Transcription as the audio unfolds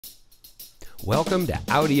Welcome to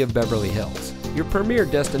Audi of Beverly Hills, your premier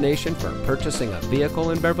destination for purchasing a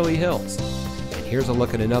vehicle in Beverly Hills. And here's a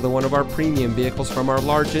look at another one of our premium vehicles from our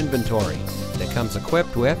large inventory that comes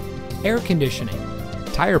equipped with air conditioning,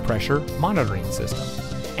 tire pressure monitoring system,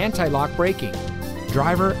 anti-lock braking,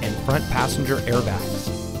 driver and front passenger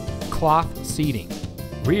airbags, cloth seating,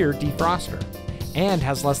 rear defroster, and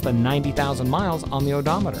has less than 90,000 miles on the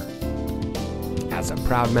odometer. As a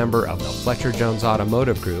proud member of the Fletcher Jones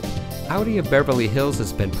Automotive Group, Audi of Beverly Hills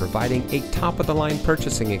has been providing a top-of-the-line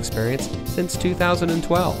purchasing experience since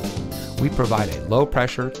 2012. We provide a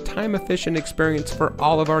low-pressure, time-efficient experience for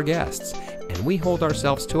all of our guests, and we hold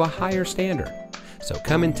ourselves to a higher standard. So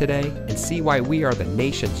come in today and see why we are the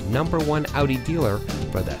nation's #1 Audi dealer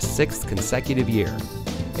for the 6th consecutive year.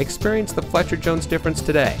 Experience the Fletcher Jones difference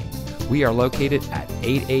today. We are located at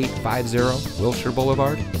 8850 Wilshire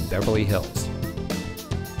Blvd in Beverly Hills.